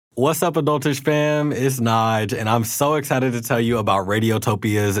What's up, Adultish fam? It's Nige, and I'm so excited to tell you about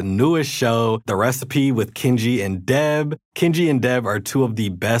Radiotopia's newest show, The Recipe with Kenji and Deb. Kenji and Deb are two of the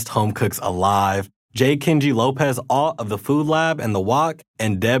best home cooks alive. J. Kenji Lopez Alt of the Food Lab and The Wok,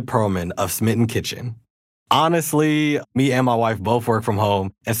 and Deb Perlman of Smitten Kitchen. Honestly, me and my wife both work from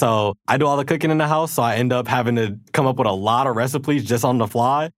home, and so I do all the cooking in the house, so I end up having to come up with a lot of recipes just on the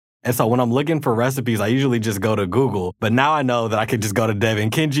fly. And so when I'm looking for recipes, I usually just go to Google. But now I know that I could just go to Deb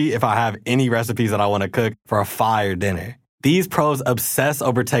and Kenji if I have any recipes that I want to cook for a fire dinner. These pros obsess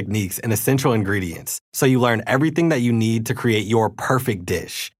over techniques and essential ingredients, so you learn everything that you need to create your perfect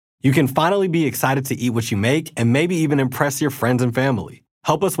dish. You can finally be excited to eat what you make and maybe even impress your friends and family.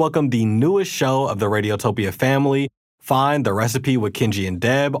 Help us welcome the newest show of the Radiotopia family. Find The Recipe with Kenji and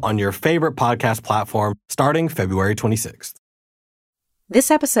Deb on your favorite podcast platform starting February 26th. This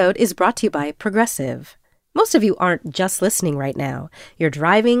episode is brought to you by Progressive. Most of you aren't just listening right now. You're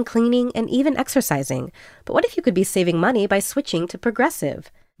driving, cleaning, and even exercising. But what if you could be saving money by switching to Progressive?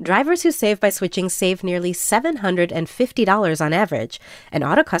 Drivers who save by switching save nearly $750 on average, and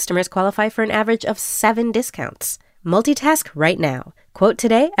auto customers qualify for an average of 7 discounts. Multitask right now. Quote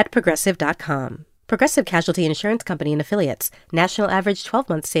today at Progressive.com. Progressive Casualty Insurance Company and Affiliates. National average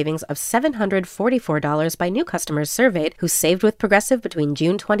 12-month savings of $744 by new customers surveyed who saved with Progressive between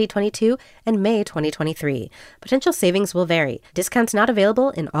June 2022 and May 2023. Potential savings will vary. Discounts not available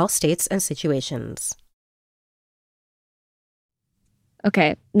in all states and situations.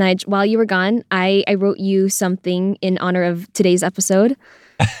 Okay, Nige, while you were gone, I wrote you something in honor of today's episode.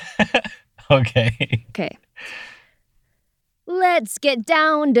 Okay. Let's get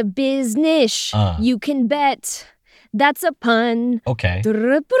down to business. You can bet. That's a pun. Okay.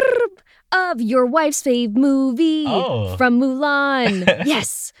 Of your wife's fave movie from Mulan. Yes.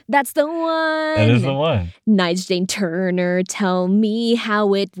 Yes, that's the one. That is the one. Nige Jane Turner, tell me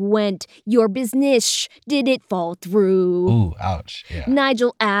how it went. Your business, did it fall through? Ooh, ouch. Yeah.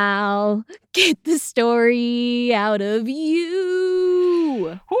 Nigel Al, get the story out of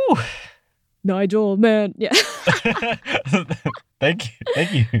you. Whew. Nigel, man. Yeah. Thank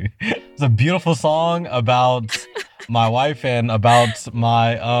you. It's a beautiful song about my wife and about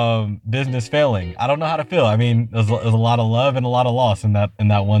my business failing. I don't know how to feel. I mean, there's a lot of love and a lot of loss in that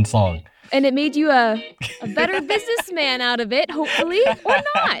one song. And it made you a better businessman out of it, hopefully, or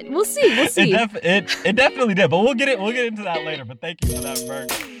not. We'll see. It definitely did, but we'll get into that later. But thank you for that, Berg.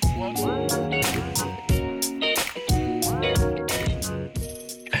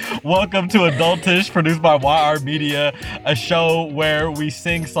 Welcome to Adultish, produced by YR Media, a show where we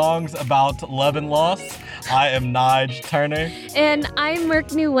sing songs about love and loss. I am Nige Turner. And I'm Merk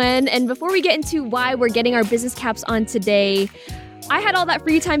Nguyen. And before we get into why we're getting our business caps on today, I had all that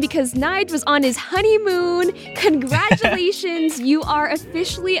free time because Nige was on his honeymoon. Congratulations, you are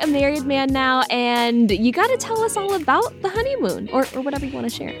officially a married man now, and you got to tell us all about the honeymoon, or whatever you want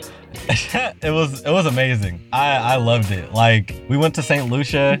to share. It was amazing. I loved it. Like, we went to St.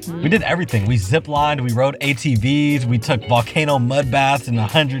 Lucia. We did everything. We ziplined, we rode ATVs, we took volcano mud baths in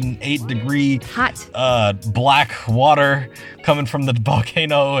 108-degree hot black water coming from the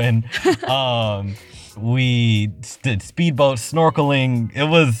volcano, and we did speedboat snorkeling.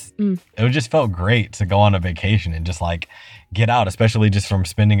 It just felt great to go on a vacation and just like get out, especially just from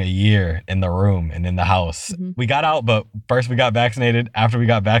spending a year in the room and in the house. We got out, but first we got vaccinated. After we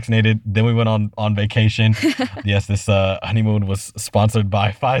got vaccinated, then we went on vacation. Yes, this honeymoon was sponsored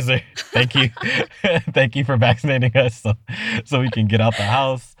by Pfizer. Thank you. Thank you for vaccinating us so we can get out the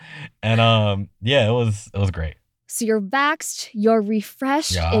house. And yeah, it was great. So you're vaxxed, you're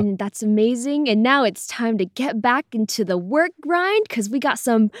refreshed, Yeah. and that's amazing. And now it's time to get back into the work grind because we got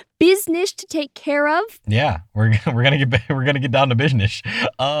some business to take care of. Yeah, we're gonna get down to business. Show,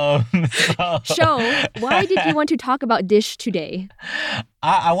 why did you want to talk about dish today?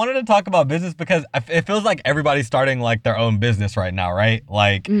 I wanted to talk about business because it feels like everybody's starting like their own business right now, right?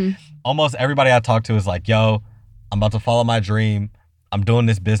 Like almost everybody I talk to is like, "Yo, I'm about to follow my dream. I'm doing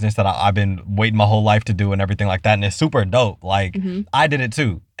this business that I've been waiting my whole life to do and everything like that." And it's super dope. Like, I did it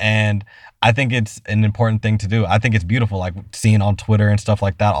too. And I think it's an important thing to do. I think it's beautiful, like seeing on Twitter and stuff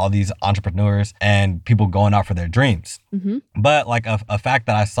like that, all these entrepreneurs and people going out for their dreams. But like a fact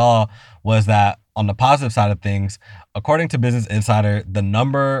that I saw was that on the positive side of things, according to Business Insider, the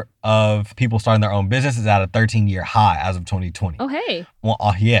number of people starting their own business is at a 13-year high as of 2020. Oh, hey. Well,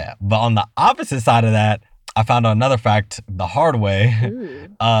 yeah. But on the opposite side of that, I found out another fact the hard way.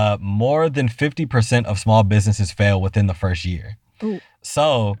 More than 50% of small businesses fail within the first year. Ooh.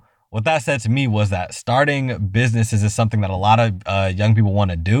 So what that said to me was that starting businesses is something that a lot of young people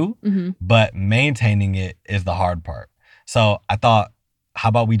want to do, but maintaining it is the hard part. So I thought, how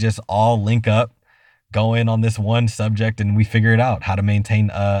about we just all link up, go in on this one subject, and we figure it out, how to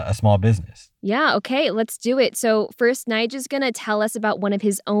maintain a small business. Yeah, okay, let's do it. So first, Nigel's going to tell us about one of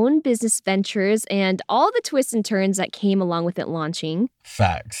his own business ventures and all the twists and turns that came along with it launching.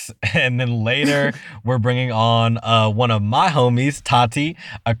 Facts. And then later, we're bringing on one of my homies, Tati,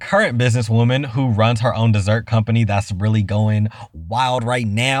 a current businesswoman who runs her own dessert company that's really going wild right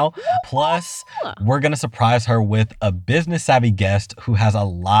now. Plus, we're going to surprise her with a business-savvy guest who has a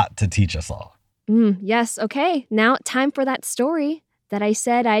lot to teach us all. Yes, okay. Now, time for that story that I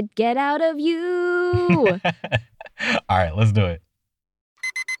said I'd get out of you. All right, let's do it.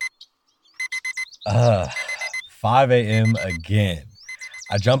 5 a.m. again.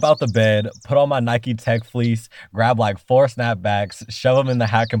 I jump out the bed, put on my Nike Tech fleece, grab like 4 snapbacks, shove them in the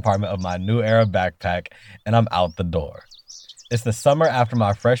hat compartment of my New Era backpack, and I'm out the door. It's the summer after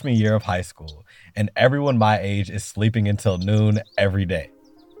my freshman year of high school, and everyone my age is sleeping until noon every day.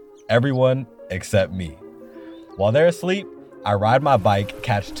 Everyone except me. While they're asleep, I ride my bike,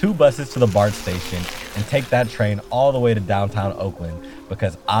 catch 2 buses to the BART station, and take that train all the way to downtown Oakland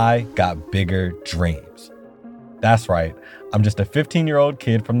because I got bigger dreams. That's right, I'm just a 15-year-old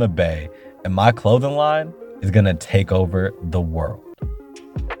kid from the Bay, and my clothing line is gonna take over the world.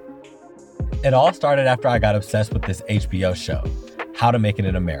 It all started after I got obsessed with this HBO show, How to Make It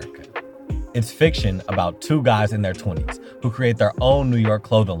in America. It's fiction about 2 guys in their 20s who create their own New York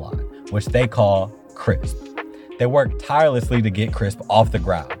clothing line, which they call Crisp. They work tirelessly to get Crisp off the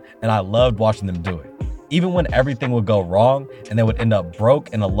ground, and I loved watching them do it. Even when everything would go wrong and they would end up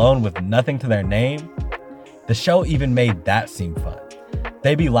broke and alone with nothing to their name, the show even made that seem fun.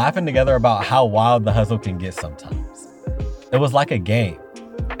 They'd be laughing together about how wild the hustle can get sometimes. It was like a game,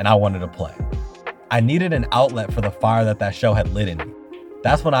 and I wanted to play. I needed an outlet for the fire that show had lit in me.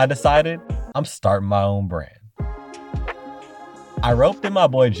 That's when I decided I'm starting my own brand. I roped in my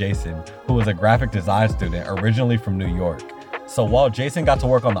boy Jason, who was a graphic design student originally from New York. So while Jason got to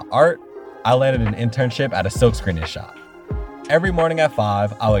work on the art, I landed an internship at a silk screening shop. Every morning at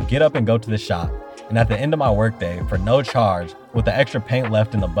 5, I would get up and go to the shop, and at the end of my workday, for no charge, with the extra paint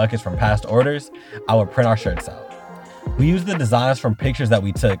left in the buckets from past orders, I would print our shirts out. We used the designs from pictures that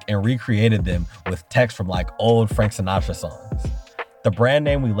we took and recreated them with text from like old Frank Sinatra songs. The brand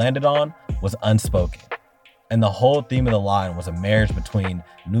name we landed on was Unspoken. And the whole theme of the line was a marriage between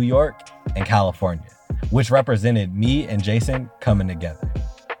New York and California, which represented me and Jason coming together.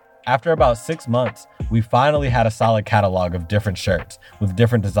 After about 6 months, we finally had a solid catalog of different shirts with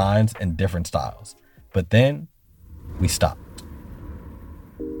different designs and different styles. But then, we stopped.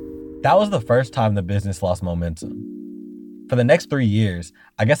 That was the first time the business lost momentum. For the next 3 years,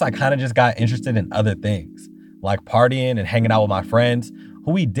 I guess I kind of just got interested in other things, like partying and hanging out with my friends,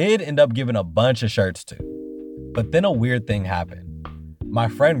 who we did end up giving a bunch of shirts to. But then a weird thing happened. My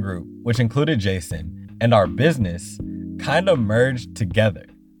friend group, which included Jason, and our business kind of merged together.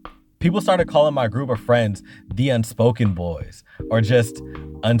 People started calling my group of friends the Unspoken Boys, or just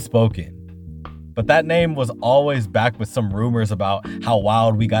Unspoken. But that name was always backed with some rumors about how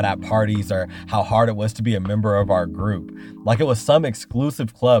wild we got at parties or how hard it was to be a member of our group. Like it was some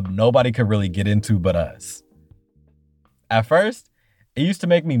exclusive club nobody could really get into but us. At first, it used to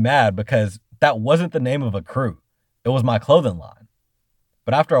make me mad because that wasn't the name of a crew. It was my clothing line.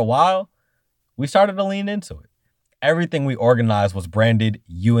 But after a while, we started to lean into it. Everything we organized was branded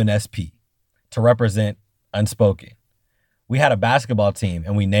UNSP to represent Unspoken. We had a basketball team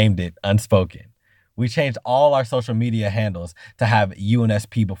and we named it Unspoken. We changed all our social media handles to have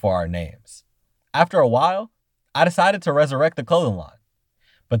UNSP before our names. After a while, I decided to resurrect the clothing line.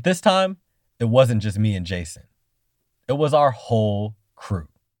 But this time, it wasn't just me and Jason. It was our whole crew.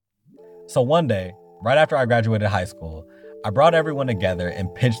 So one day, right after I graduated high school, I brought everyone together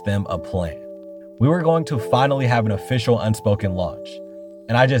and pitched them a plan. We were going to finally have an official Unspoken launch,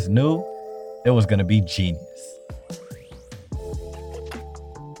 and I just knew it was going to be genius.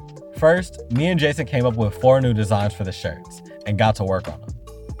 First, me and Jason came up with 4 new designs for the shirts and got to work on them.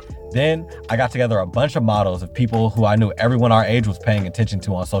 Then, I got together a bunch of models of people who I knew everyone our age was paying attention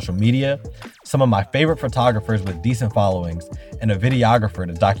to on social media, some of my favorite photographers with decent followings, and a videographer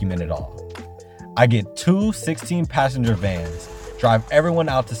to document it all. I get 2 16-passenger vans, drive everyone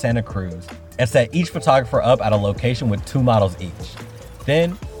out to Santa Cruz, and set each photographer up at a location with 2 models each.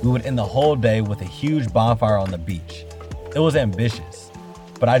 Then, we would end the whole day with a huge bonfire on the beach. It was ambitious,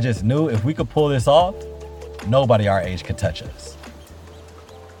 but I just knew if we could pull this off, nobody our age could touch us.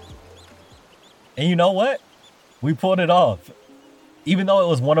 And you know what? We pulled it off. Even though it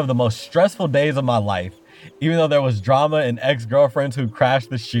was one of the most stressful days of my life, even though there was drama and ex-girlfriends who crashed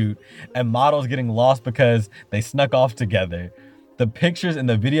the shoot and models getting lost because they snuck off together, The pictures and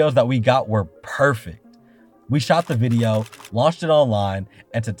the videos that we got were perfect. We shot the video, launched it online,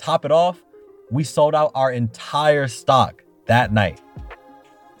 and to top it off, we sold out our entire stock that night.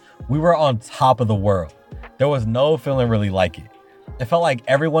 We were on top of the world. There was no feeling really like it. It felt like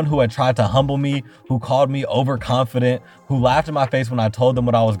everyone who had tried to humble me, who called me overconfident, who laughed in my face when I told them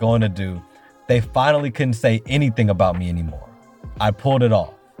what I was going to do, they finally couldn't say anything about me anymore. I pulled it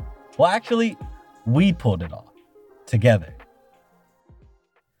off. Well, actually, we pulled it off together.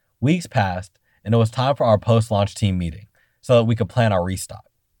 Weeks passed, and it was time for our post-launch team meeting so that we could plan our restock.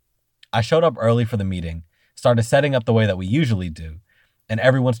 I showed up early for the meeting, started setting up the way that we usually do, and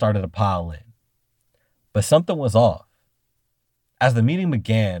everyone started to pile in. But something was off. As the meeting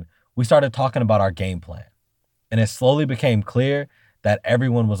began, we started talking about our game plan, and it slowly became clear that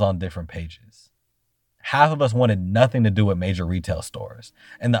everyone was on different pages. Half of us wanted nothing to do with major retail stores,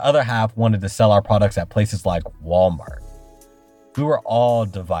 and the other half wanted to sell our products at places like Walmart. We were all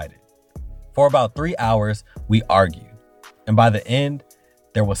divided. For about 3 hours, we argued, and by the end,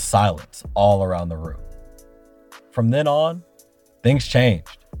 there was silence all around the room. From then on, things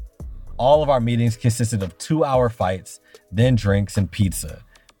changed. All of our meetings consisted of 2-hour fights, then drinks and pizza,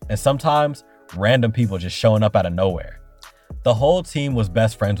 and sometimes random people just showing up out of nowhere. The whole team was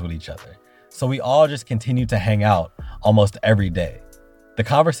best friends with each other, so we all just continued to hang out almost every day. The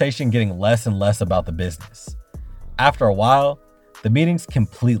conversation getting less and less about the business. After a while, the meetings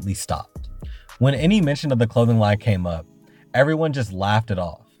completely stopped. When any mention of the clothing line came up, everyone just laughed it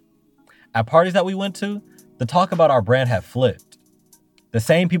off. At parties that we went to, the talk about our brand had flipped. The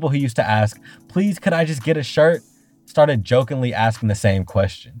same people who used to ask, "Please, could I just get a shirt?" started jokingly asking the same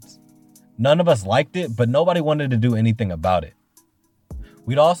questions. None of us liked it, but nobody wanted to do anything about it.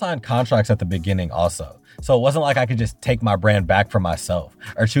 We'd all signed contracts at the beginning also, so it wasn't like I could just take my brand back for myself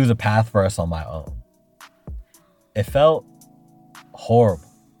or choose a path for us on my own. It felt horrible.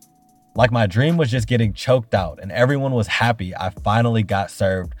 Like my dream was just getting choked out and everyone was happy I finally got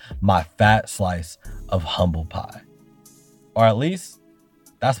served my fat slice of humble pie. Or at least,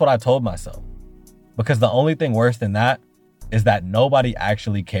 that's what I told myself. Because the only thing worse than that is that nobody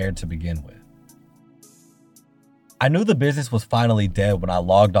actually cared to begin with. I knew the business was finally dead when I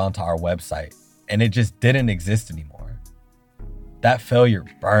logged onto our website and it just didn't exist anymore. That failure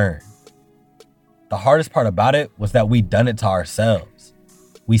burned. The hardest part about it was that we'd done it to ourselves.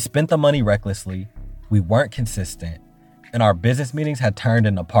 We spent the money recklessly, we weren't consistent, and our business meetings had turned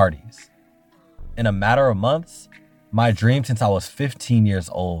into parties. In a matter of months, my dream since I was 15 years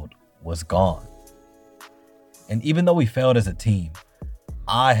old was gone. And even though we failed as a team,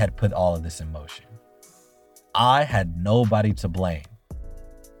 I had put all of this in motion. I had nobody to blame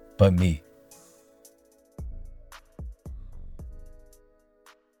but me.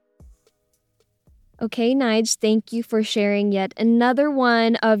 Okay, Nige, thank you for sharing yet another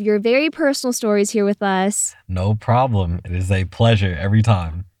one of your very personal stories here with us. No problem. It is a pleasure every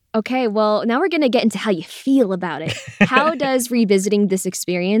time. Okay, well, now we're going to get into how you feel about it. How does revisiting this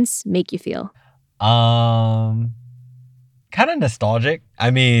experience make you feel? Kind of nostalgic. I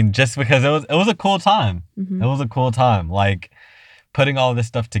mean, just because it was a cool time. Mm-hmm. It was a cool time. Like putting all this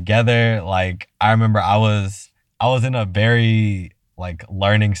stuff together. Like I remember I was in a very like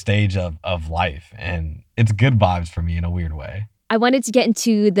learning stage of life, and it's good vibes for me in a weird way. I wanted to get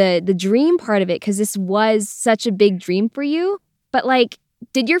into the dream part of it because this was such a big dream for you. But like,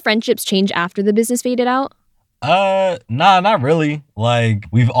 did your friendships change after the business faded out? Nah, not really. Like,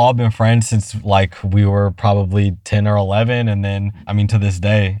 we've all been friends since like we were probably 10 or 11. And then, I mean, to this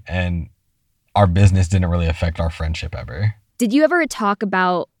day, and our business didn't really affect our friendship ever. Did you ever talk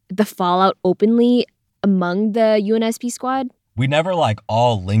about the fallout openly among the UNSP squad? We never like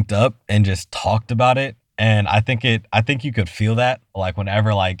all linked up and just talked about it. And I think you could feel that like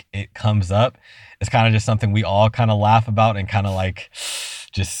whenever like it comes up, it's kind of just something we all kind of laugh about and kind of like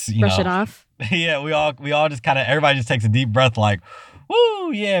just, brush it off. Yeah, we all just kind of, everybody just takes a deep breath like,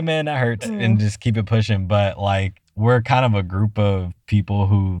 woo, yeah, man, that hurts, and just keep it pushing. But like, we're kind of a group of people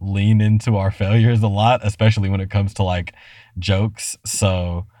who lean into our failures a lot, especially when it comes to like jokes.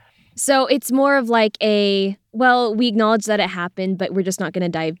 So it's more of like we acknowledge that it happened, but we're just not going to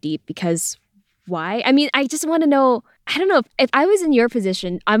dive deep because why? I mean, I just want to know, I don't know, if I was in your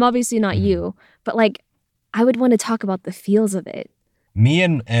position, I'm obviously not you, but like, I would want to talk about the feels of it. Me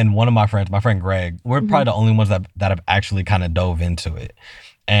and one of my friends, my friend Greg, we're probably the only ones that have actually kind of dove into it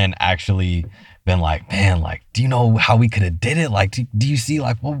and actually been like, man, like, do you know how we could have did it? Like, do you see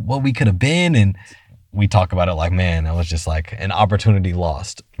like what we could have been? And we talk about it like, man, that was just like an opportunity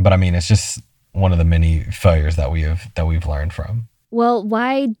lost. But I mean, it's just one of the many failures that we've learned from. Well,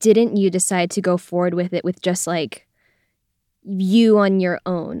 why didn't you decide to go forward with it with just like you on your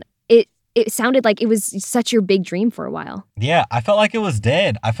own. It sounded like it was such your big dream for a while. Yeah, I felt like it was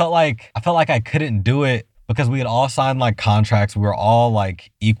dead. I felt like I couldn't do it because we had all signed like contracts. We were all like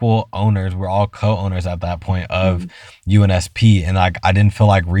equal owners. We were all co-owners at that point of UNSP. And like, I didn't feel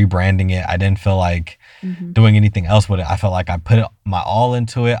like rebranding it. I didn't feel like doing anything else with it. I felt like I put my all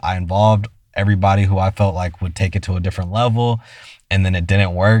into it. I involved everybody who I felt like would take it to a different level. And then it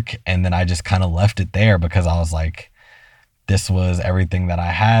didn't work. And then I just kind of left it there because I was like, this was everything that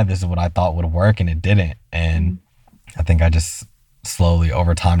I had. This is what I thought would work, and it didn't. And I think I just slowly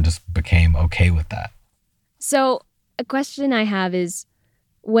over time just became okay with that. So a question I have is,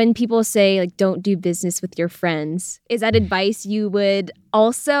 when people say like don't do business with your friends, is that advice you would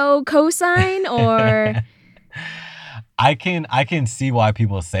also co-sign, or? I can see why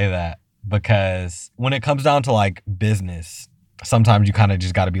people say that, because when it comes down to like business, sometimes you kind of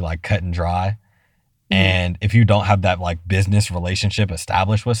just got to be like cut and dry. And if you don't have that like business relationship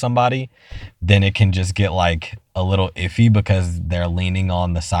established with somebody, then it can just get like a little iffy because they're leaning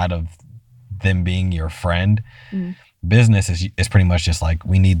on the side of them being your friend. Business is pretty much just like,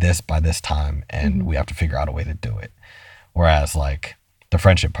 we need this by this time and we have to figure out a way to do it. Whereas like the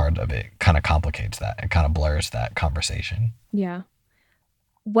friendship part of it kind of complicates that and kind of blurs that conversation. Yeah.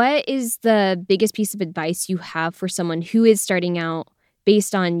 What is the biggest piece of advice you have for someone who is starting out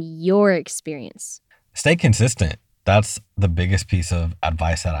based on your experience? Stay consistent. That's the biggest piece of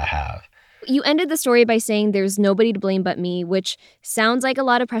advice that I have. You ended the story by saying there's nobody to blame but me, which sounds like a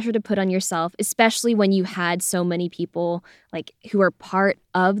lot of pressure to put on yourself, especially when you had so many people like who are part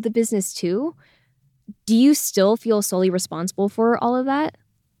of the business too. Do you still feel solely responsible for all of that?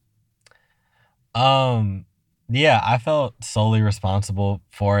 Yeah, I felt solely responsible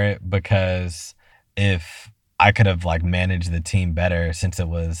for it because if I could have like managed the team better, since I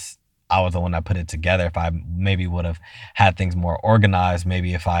was the one that put it together, if I maybe would have had things more organized,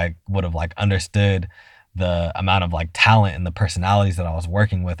 maybe if I would have like understood the amount of like talent and the personalities that I was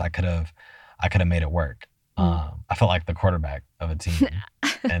working with, I could have made it work. I felt like the quarterback of a team.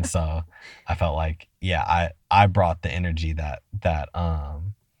 And so I felt like, yeah, I brought the energy that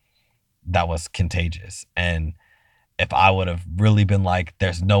was contagious. And if I would have really been like,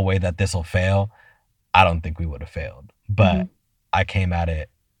 there's no way that this will fail, I don't think we would have failed. But I came at it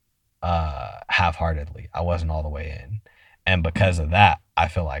half-heartedly. I wasn't all the way in. And because of that, I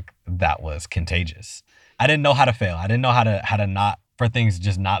feel like that was contagious. I didn't know how to fail. I didn't know how to not, for things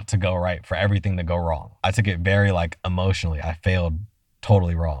just not to go right, for everything to go wrong. I took it very like emotionally. I failed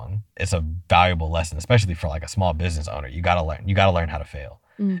totally wrong. It's a valuable lesson, especially for like a small business owner. You got to learn how to fail.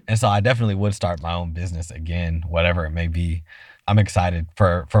 And so I definitely would start my own business again, whatever it may be. I'm excited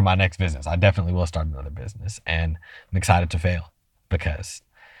for my next business. I definitely will start another business, and I'm excited to fail, because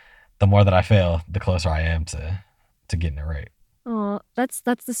the more that I fail, the closer I am to getting it right. Oh, that's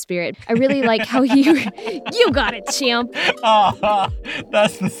the spirit. I really like how you got it, champ. Oh,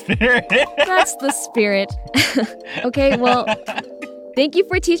 that's the spirit. That's the spirit. Okay, well, thank you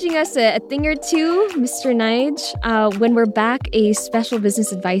for teaching us a thing or two, Mr. Nige. When we're back, a special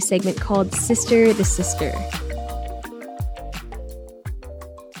business advice segment called Sister to Sister.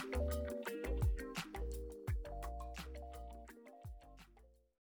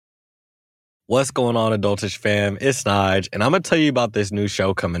 What's going on, Adultish fam? It's Nige, and I'm going to tell you about this new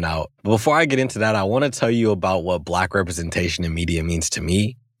show coming out. But before I get into that, I want to tell you about what Black representation in media means to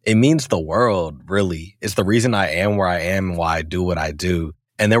me. It means the world, really. It's the reason I am where I am and why I do what I do.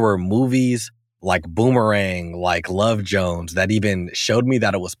 And there were movies like Boomerang, like Love Jones, that even showed me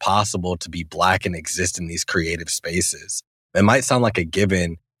that it was possible to be Black and exist in these creative spaces. It might sound like a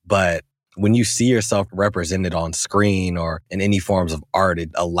given, but when you see yourself represented on screen or in any forms of art, it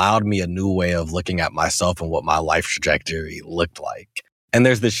allowed me a new way of looking at myself and what my life trajectory looked like. And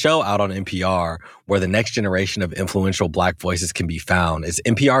there's this show out on NPR where the next generation of influential Black voices can be found. It's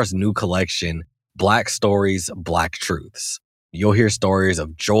NPR's new collection, Black Stories, Black Truths. You'll hear stories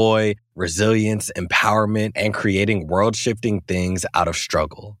of joy, resilience, empowerment, and creating world-shifting things out of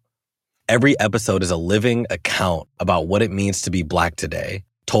struggle. Every episode is a living account about what it means to be Black today,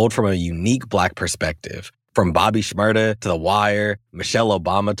 told from a unique Black perspective. From Bobby Shmurda to The Wire, Michelle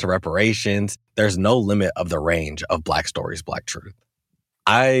Obama to reparations, there's no limit of the range of Black Stories, Black Truth.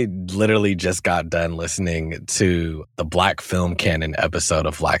 I literally just got done listening to the Black Film Canon episode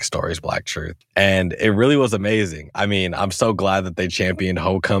of Black Stories, Black Truth, and it really was amazing. I mean, I'm so glad that they championed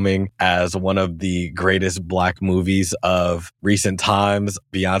Homecoming as one of the greatest Black movies of recent times.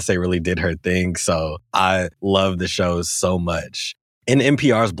 Beyonce really did her thing, so I love the show so much. In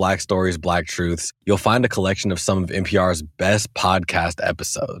NPR's Black Stories, Black Truths, you'll find a collection of some of NPR's best podcast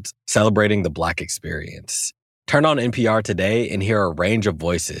episodes celebrating the Black experience. Turn on NPR today and hear a range of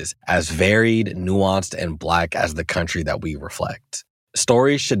voices as varied, nuanced, and Black as the country that we reflect.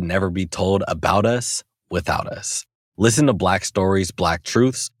 Stories should never be told about us without us. Listen to Black Stories, Black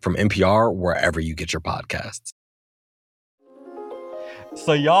Truths from NPR wherever you get your podcasts.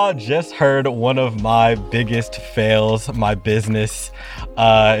 So y'all just heard one of my biggest fails, my business.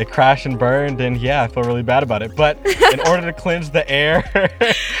 It crashed and burned, and yeah, I feel really bad about it. But in order to cleanse the air,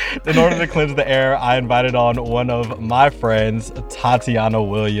 I invited on one of my friends, Tatiana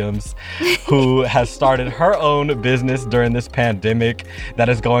Williams, who has started her own business during this pandemic that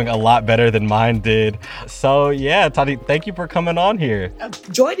is going a lot better than mine did. So yeah, Tati, thank you for coming on here.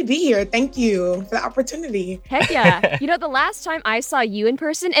 Joy to be here. Thank you for the opportunity. Heck yeah. You know, the last time I saw you in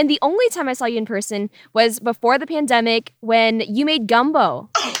person, and the only time I saw you in person, was before the pandemic when you made gumbo.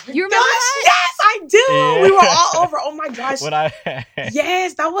 You remember that? Yes, I do. Yeah. We were all over. Oh my gosh.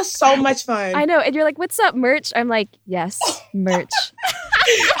 Yes, that was so much fun. I know. And you're like, what's up, merch? I'm like, yes, merch.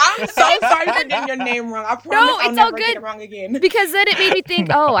 I'm so sorry for getting your name wrong. I promise I'll never get it wrong again. Because then it made me think,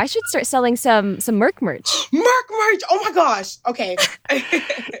 oh, I should start selling some Merc merch. Merc merch. Oh my gosh. Okay.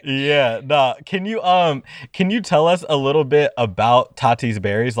 Yeah. Nah. Can you tell us a little bit about Tati's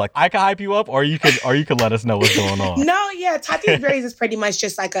Berries? Like, I can hype you up, or you could let us know what's going on. No, yeah. Tati's Berries is pretty much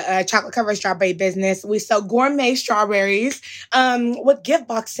just like a chocolate covered strawberry business. We sell gourmet strawberries with gift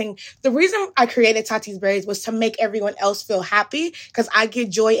boxing. The reason I created Tati's Berries was to make everyone else feel happy, because I get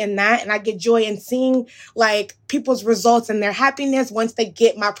joy in that, and I get joy in seeing like people's results and their happiness once they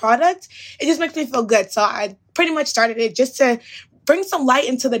get my product. It just makes me feel good. So I pretty much started it just to bring some light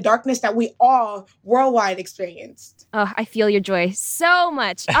into the darkness that we all worldwide experienced. Oh, I feel your joy so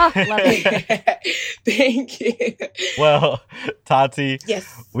much. Oh, love it. Thank you. Well, Tati, yes,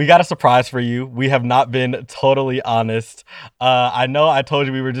 we got a surprise for you. We have not been totally honest. I know I told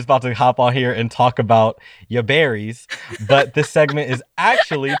you we were just about to hop on here and talk about your berries, but this segment is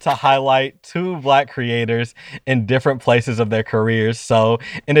actually to highlight two Black creators in different places of their careers. So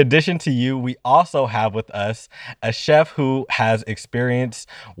in addition to you, we also have with us a chef who has experience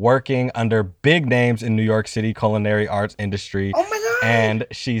working under big names in New York City culinary arts industry. Oh my God. And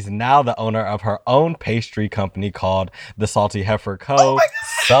she's now the owner of her own pastry company called The Salty Heifer Co. Oh my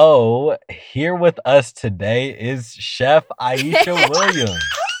God. So here with us today is Chef Aisha Williams.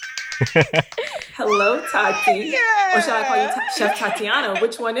 Hello, Tati. Yeah. Or shall I call you Chef Tatiana?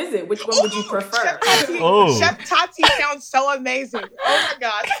 Which one is it? Which one would you prefer? Chef Tati sounds so amazing. Oh my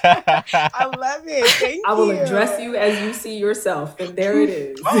gosh. I love it. Thank you. I will address you as you see yourself, and there it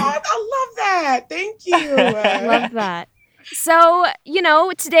is. Oh, I love that. Thank you. I love that. So, you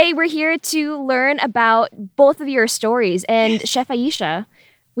know, today we're here to learn about both of your stories. And Chef Aisha,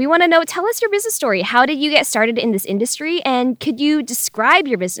 we want to know, tell us your business story. How did you get started in this industry? And could you describe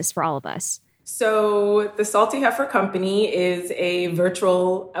your business for all of us? So the Salty Heifer Company is a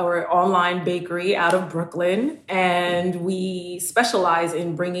virtual or online bakery out of Brooklyn. And we specialize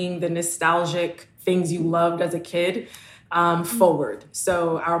in bringing the nostalgic things you loved as a kid forward.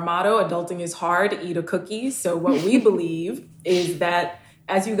 So our motto, adulting is hard, eat a cookie. So what we believe is that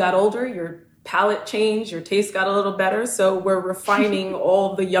as you got older, your palate changed, your taste got a little better. So we're refining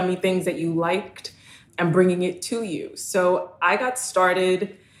all the yummy things that you liked and bringing it to you. So I got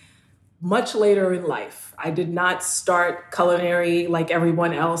started much later in life. I did not start culinary like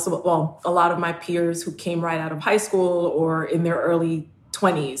everyone else. Well, a lot of my peers who came right out of high school or in their early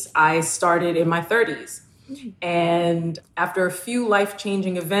 20s. I started in my 30s. And after a few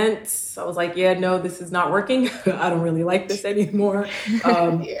life-changing events, I was like, yeah, no, this is not working. I don't really like this anymore.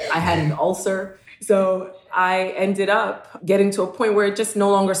 I had an ulcer. So I ended up getting to a point where it just no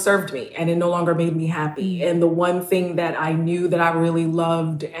longer served me and it no longer made me happy. And the one thing that I knew that I really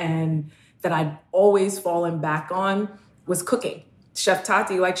loved and that I'd always fallen back on was cooking. Chef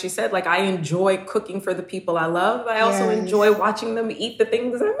Tati, like she said, like I enjoy cooking for the people I love. I also enjoy watching them eat the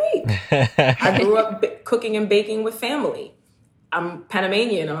things I make. I grew up cooking and baking with family. I'm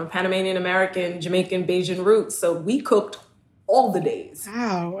Panamanian. I'm a Panamanian American, Jamaican, Bajan roots. So we cooked all the days.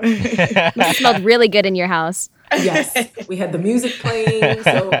 Wow. It smelled really good in your house. Yes. We had the music playing,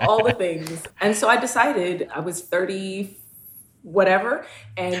 so all the things. And so I decided, I was 30 whatever,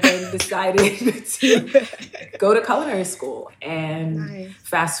 and then decided to go to culinary school. And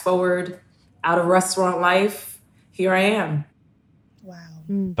fast forward out of restaurant life, here I am. Wow.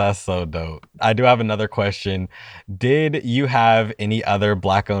 That's so dope. I do have another question. Did you have any other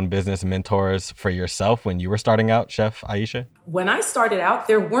Black-owned business mentors for yourself when you were starting out, Chef Aisha? When I started out,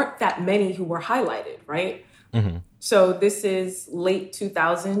 there weren't that many who were highlighted, right? Mm-hmm. So this is late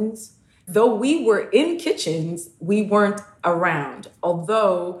 2000s. Though we were in kitchens, we weren't around.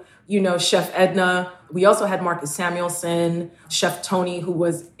 Although, Chef Edna. We also had Marcus Samuelson, Chef Tony, who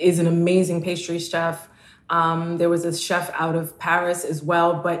is an amazing pastry chef. There was a chef out of Paris as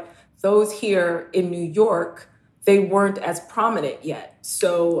well. But those here in New York, they weren't as prominent yet.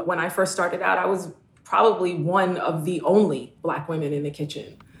 So when I first started out, I was probably one of the only Black women in the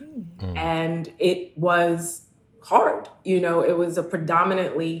kitchen. And it was hard. It was a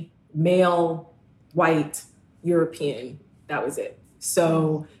predominantly male, white, European. That was it.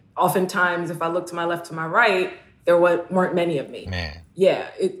 So oftentimes, if I look to my left, to my right, there weren't many of me. Man. Yeah.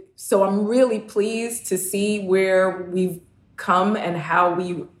 So I'm really pleased to see where we've come and how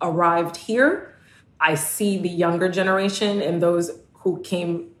we arrived here. I see the younger generation and those who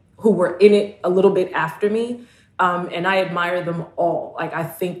were in it a little bit after me. And I admire them all. I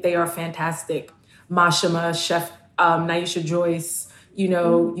think they are fantastic. Mashima, Chef Naisha Joyce,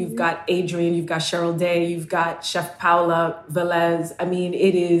 you've got Adrienne, you've got Cheryl Day, you've got Chef Paula Velez. I mean,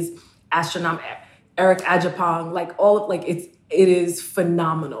 it is astronomical. Eric Ajapong, it is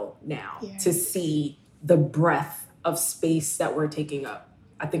phenomenal now to see the breadth of space that we're taking up.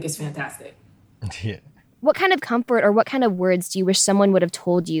 I think it's fantastic. Yeah. What kind of comfort or what kind of words do you wish someone would have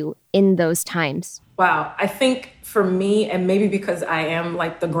told you in those times? Wow. I think for me, and maybe because I am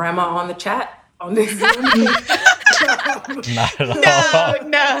the grandma on the chat on this Zoom. Not at all.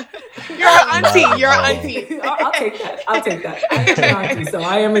 No. You're an auntie. You're an auntie. I'll take that. I am an auntie, so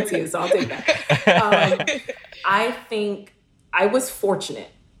I am a tia, so I'll take that. I think I was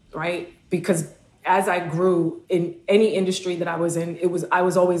fortunate, right? Because as I grew in any industry that I was in, I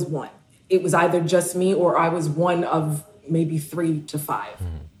was always one. It was either just me or I was one of maybe 3 to 5.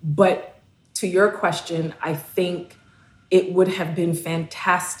 But to your question, I think it would have been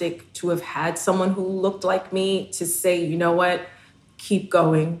fantastic to have had someone who looked like me to say, you know what, keep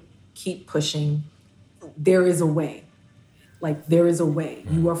going, keep pushing. There is a way. There is a way.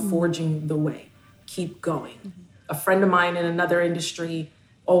 You are forging the way. Keep going. A friend of mine in another industry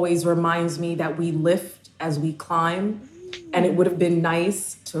always reminds me that we lift as we climb. And it would have been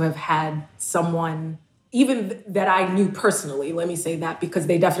nice to have had someone, even that I knew personally, let me say that, because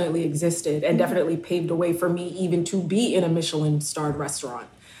they definitely existed and definitely paved the way for me even to be in a Michelin-starred restaurant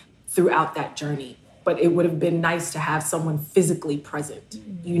throughout that journey. But it would have been nice to have someone physically present,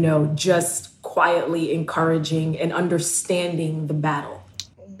 just quietly encouraging and understanding the battle.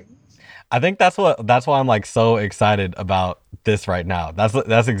 I think that's why I'm so excited about this right now.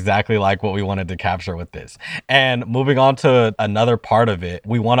 That's exactly what we wanted to capture with this. And moving on to another part of it,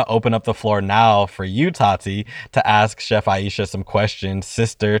 we want to open up the floor now for you, Tati, to ask Chef Aisha some questions,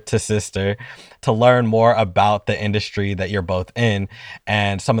 sister to sister, to learn more about the industry that you're both in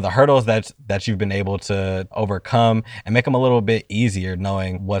and some of the hurdles that you've been able to overcome and make them a little bit easier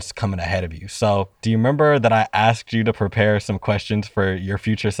knowing what's coming ahead of you. So do you remember that I asked you to prepare some questions for your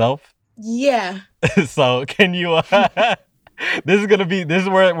future self? Yeah. So can you this is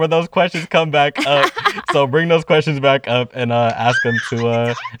where those questions come back up. So bring those questions back up and ask them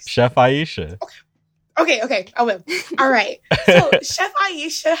to Chef Aisha. Okay, I will. All right. So Chef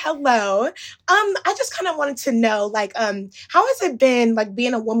Aisha, hello. I just kind of wanted to know, how has it been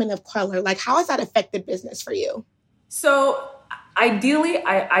being a woman of color? How has that affected business for you? So ideally,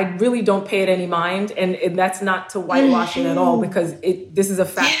 I really don't pay it any mind, and that's not to whitewash it at all, because this is a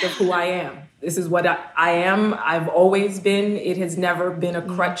fact of who I am. This is what I am. I've always been. It has never been a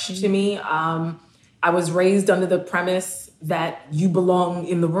crutch to me. I was raised under the premise that you belong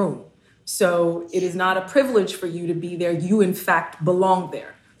in the room. So it is not a privilege for you to be there. You, in fact, belong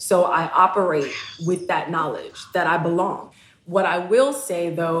there. So I operate with that knowledge that I belong. What I will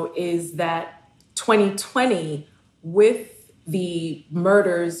say, though, is that 2020, with the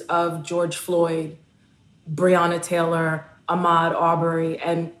murders of George Floyd, Breonna Taylor, Ahmaud Arbery,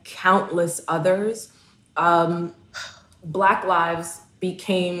 and countless others, Black lives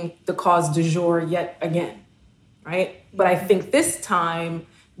became the cause du jour yet again, right? But I think this time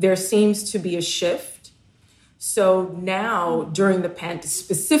there seems to be a shift. So now,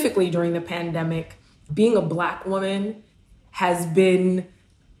 specifically during the pandemic, being a Black woman I've been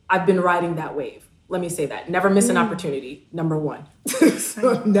riding that wave. Let me say that. Never miss an opportunity, number one.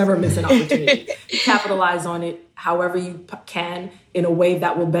 So never miss an opportunity. Capitalize on it however you can in a way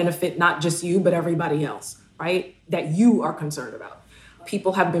that will benefit not just you, but everybody else, right? That you are concerned about.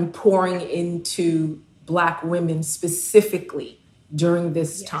 People have been pouring into Black women specifically during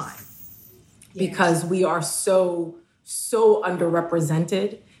this time because we are so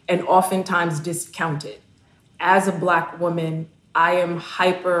underrepresented and oftentimes discounted. As a Black woman, I am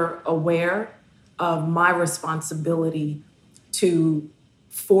hyper aware of my responsibility to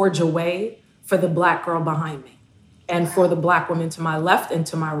forge a way for the Black girl behind me. and for the Black women to my left and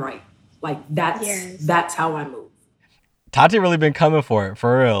to my right. Like that's how I move. Tati really been coming for it,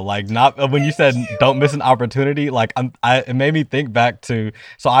 for real. Like, not when you said don't miss an opportunity, like it made me think back to,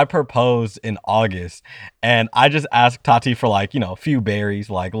 so I proposed in August and I just asked Tati for like, a few berries,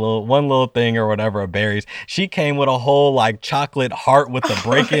 like one little thing or whatever of berries. She came with a whole like chocolate heart with the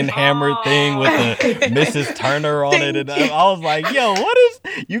break-in hammer thing with the Mrs. Turner on it. And I was like, yo,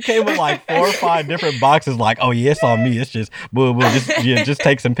 you came with like 4 or 5 different boxes, like, oh yeah, it's on me. It's just, just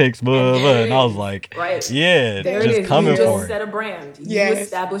take some pics, And I was like, yeah, there just coming for it. Just set a brand. You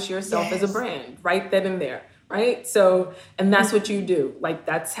establish yourself as a brand right then and there. Right. So, and that's what you do. Like,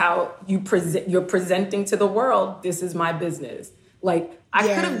 that's how you present. You're presenting to the world. This is my business. Like, I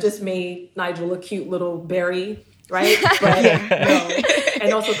could have just made Nigel a cute little berry. Right. But no.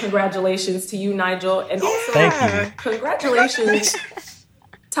 And also congratulations to you, Nigel. And also thank you. Congratulations,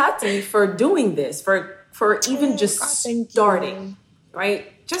 Tati, for doing this, for even just starting.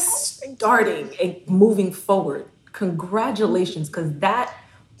 Right. Just starting and moving forward. Congratulations, because that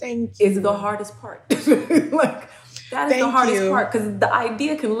is the hardest part. Like, that is the hardest part, because the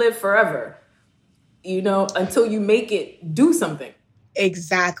idea can live forever, until you make it do something.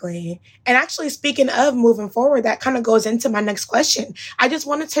 Exactly. And actually, speaking of moving forward, that kind of goes into my next question. I just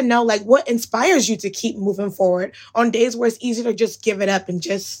wanted to know, like, what inspires you to keep moving forward on days where it's easy to just give it up and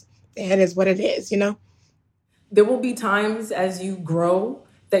just, it is what it is, There will be times as you grow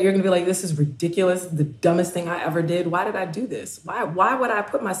that you're going to be like, this is ridiculous, the dumbest thing I ever did. Why did I do this? Why would I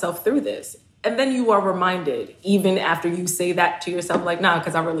put myself through this? And then you are reminded, even after you say that to yourself, like, nah,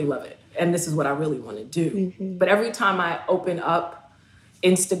 because I really love it. And this is what I really want to do. Mm-hmm. But every time I open up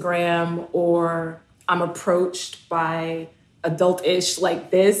Instagram or I'm approached by adult-ish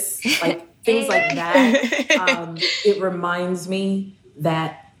like this, like things like that, it reminds me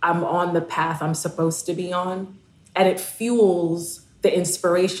that I'm on the path I'm supposed to be on. And it fuels the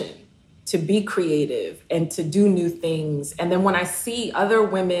inspiration to be creative and to do new things. And then when I see other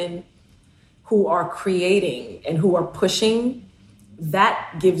women who are creating and who are pushing,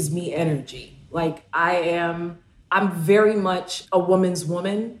 that gives me energy. Like, I'm very much a woman's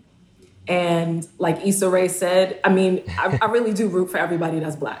woman. And like Issa Rae said, I mean, I really do root for everybody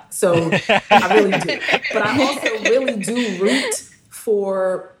that's Black. So I really do. But I also really do root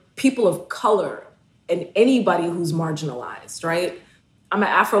for people of color and anybody who's marginalized, right? I'm an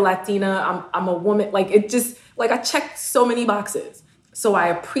Afro-Latina, I'm a woman. Like, it just, like, I checked so many boxes. So I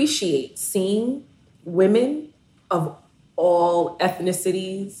appreciate seeing women of all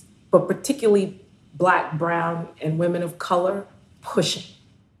ethnicities, but particularly Black, brown, and women of color pushing.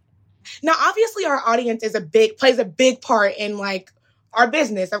 Now, obviously, our audience plays a big part in, like, our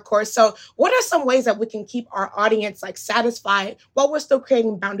business, of course. So what are some ways that we can keep our audience like satisfied while we're still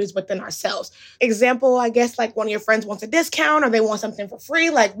creating boundaries within ourselves? Example, I guess, like one of your friends wants a discount or they want something for free.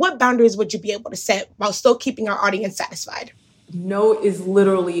 Like, what boundaries would you be able to set while still keeping our audience satisfied? No is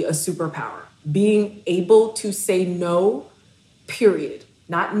literally a superpower. Being able to say no, period.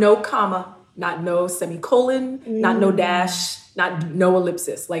 Not no comma, not no semicolon, not no dash, not no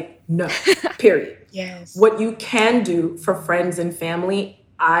ellipsis. Like, no, period. Yes. What you can do for friends and family,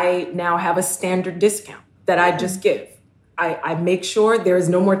 I now have a standard discount that I just give. I make sure there is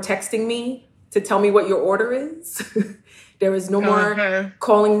no more texting me to tell me what your order is. There is no more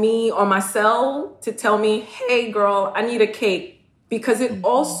calling me on my cell to tell me, hey, girl, I need a cake. Because it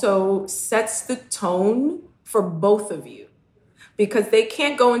also sets the tone for both of you. Because they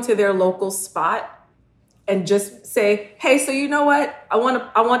can't go into their local spot and just say, hey, so you know what? I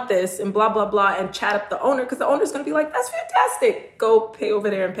want this and blah, blah, blah, and chat up the owner, because the owner's going to be like, that's fantastic. Go pay over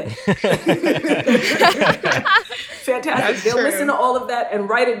there and pay. Fantastic. That's They'll true. listen to all of that and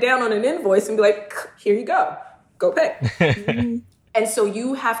write it down on an invoice and be like, here you go. Go pay. And so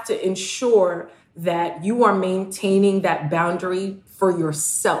you have to ensure that you are maintaining that boundary for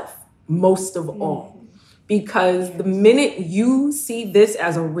yourself, most of all. Because the minute you see this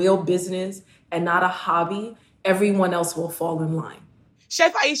as a real business and not a hobby, everyone else will fall in line.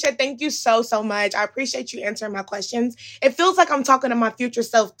 Chef Aisha, thank you so, so much. I appreciate you answering my questions. It feels like I'm talking to my future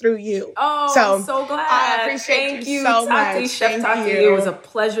self through you. Oh, so, I'm so glad. I appreciate Thank you so Tati, much. Chef Thank Tati. you. It was a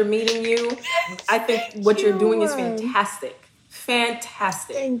pleasure meeting you. I think what you're doing is fantastic.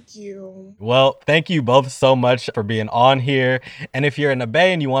 Fantastic. Thank you. Well, thank you both so much for being on here. And if you're in the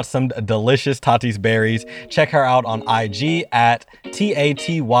Bay and you want some delicious Tati's berries, check her out on IG at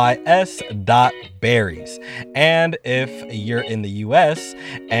TATYS.berries. And if you're in the US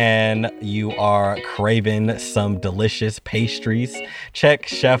and you are craving some delicious pastries, check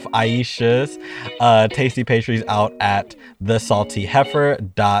Chef Aisha's tasty pastries out at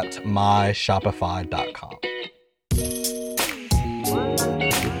thesaltyheifer.myshopify.com.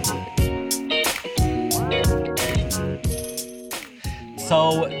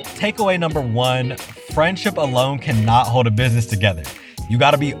 So takeaway number 1, friendship alone cannot hold a business together. You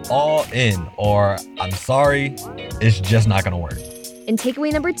gotta be all in, or I'm sorry, it's just not gonna work. And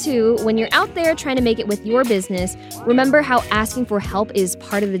takeaway number 2, when you're out there trying to make it with your business, remember how asking for help is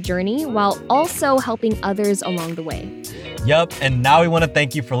part of the journey while also helping others along the way. Yup, and now we want to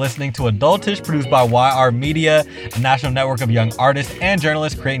thank you for listening to Adultish, produced by YR Media, a national network of young artists and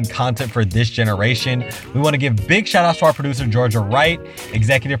journalists creating content for this generation. We want to give big shout outs to our producer, Georgia Wright,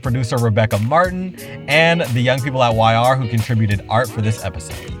 executive producer, Rebecca Martin, and the young people at YR who contributed art for this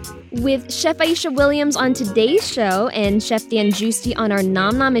episode. With Chef Aisha Williams on today's show and Chef Dan Giusti on our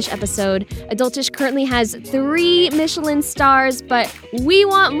Nom Nomish episode, Adultish currently has 3 Michelin stars, but we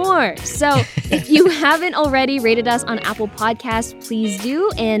want more. So if you haven't already rated us on Apple Podcasts, please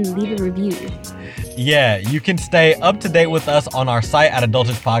do and leave a review. Yeah, you can stay up to date with us on our site at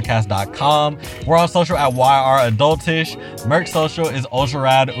adultishpodcast.com. We're on social at YR Adultish. Merc Social is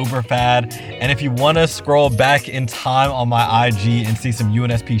UltraRad UberFad. And if you want to scroll back in time on my IG and see some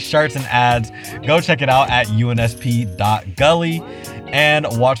UNSP shirts and ads, go check it out at unsp.gully and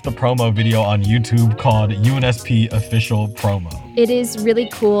watch the promo video on YouTube called UNSP Official Promo. It is really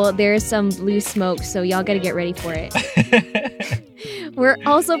cool. There's some blue smoke, so y'all got to get ready for it. We're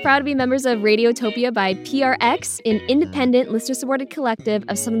also proud to be members of Radiotopia by PRX, an independent, listener-supported collective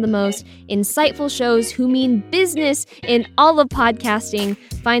of some of the most insightful shows who mean business in all of podcasting.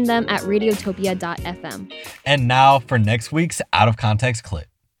 Find them at radiotopia.fm. And now for next week's Out of Context clip.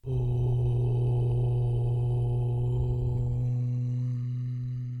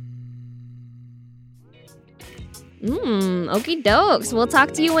 Okie dokes. We'll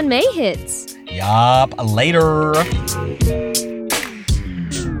talk to you when May hits. Yup, later.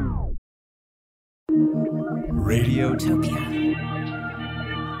 Radiotopia.